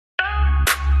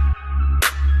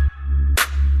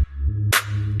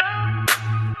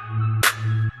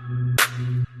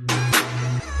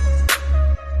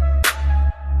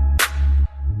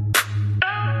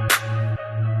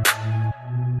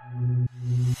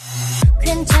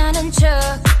괜찮은 척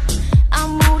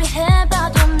아무리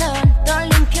해봐도 넌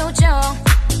떨린 표정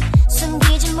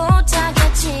숨기지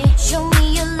못하겠지. Show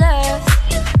me your love.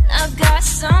 I've got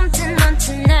something on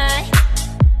tonight.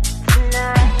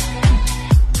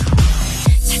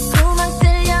 자꾸만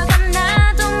끌려가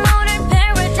나도 모를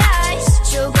paradise.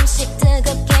 조금씩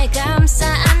뜨겁게 감싸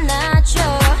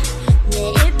안아줘.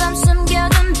 매일 밤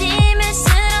숨겨둔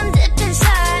비밀스런 deep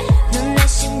inside. 넌 내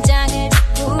심장을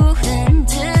자꾸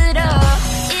흔들어.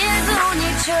 1분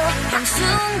 1초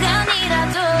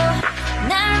한순간이라도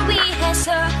날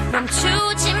위해서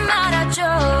멈추지 말아줘.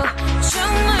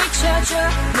 춤을 춰줘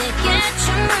내게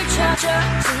춤을 춰줘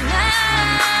tonight.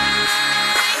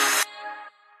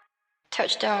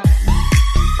 Touchdown.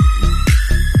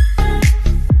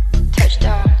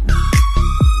 Touchdown.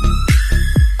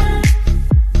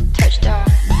 Touchdown.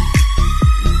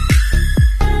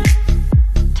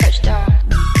 Touchdown.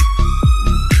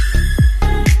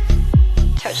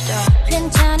 Touchdown.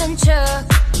 괜찮은 척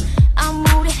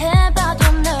아무리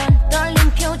해봐도 넌 떨린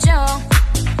표정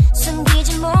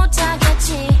숨기지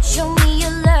못하겠지. Show me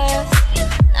your love.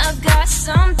 I've got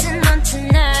something on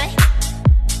tonight.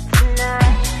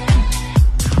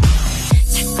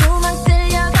 자꾸만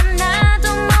끌려가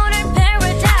나도 모를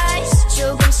paradise.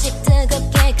 조금씩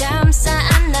뜨겁게 감싸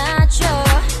안아줘.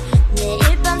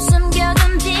 매일 밤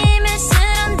숨겨둔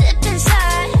비밀스런 deep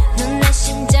inside. 넌 내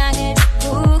심장을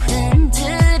자꾸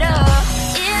흔들어.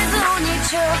 1분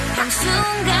 1초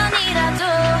한순간이라도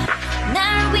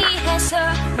날 위해서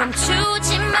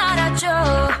멈추지 말아줘.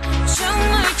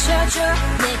 춤을 춰줘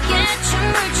내게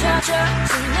춤을 춰줘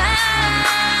tonight.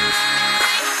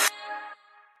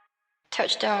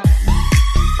 Touchdown.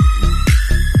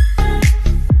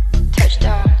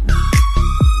 Touchdown.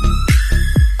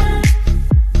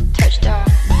 Touchdown.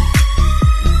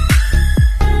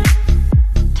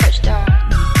 Touchdown.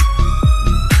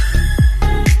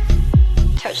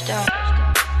 Touchdown.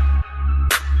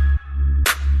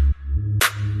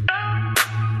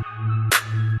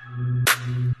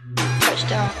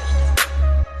 Touchdown.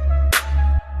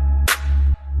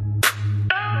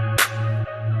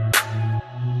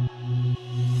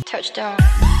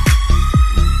 Touchdown.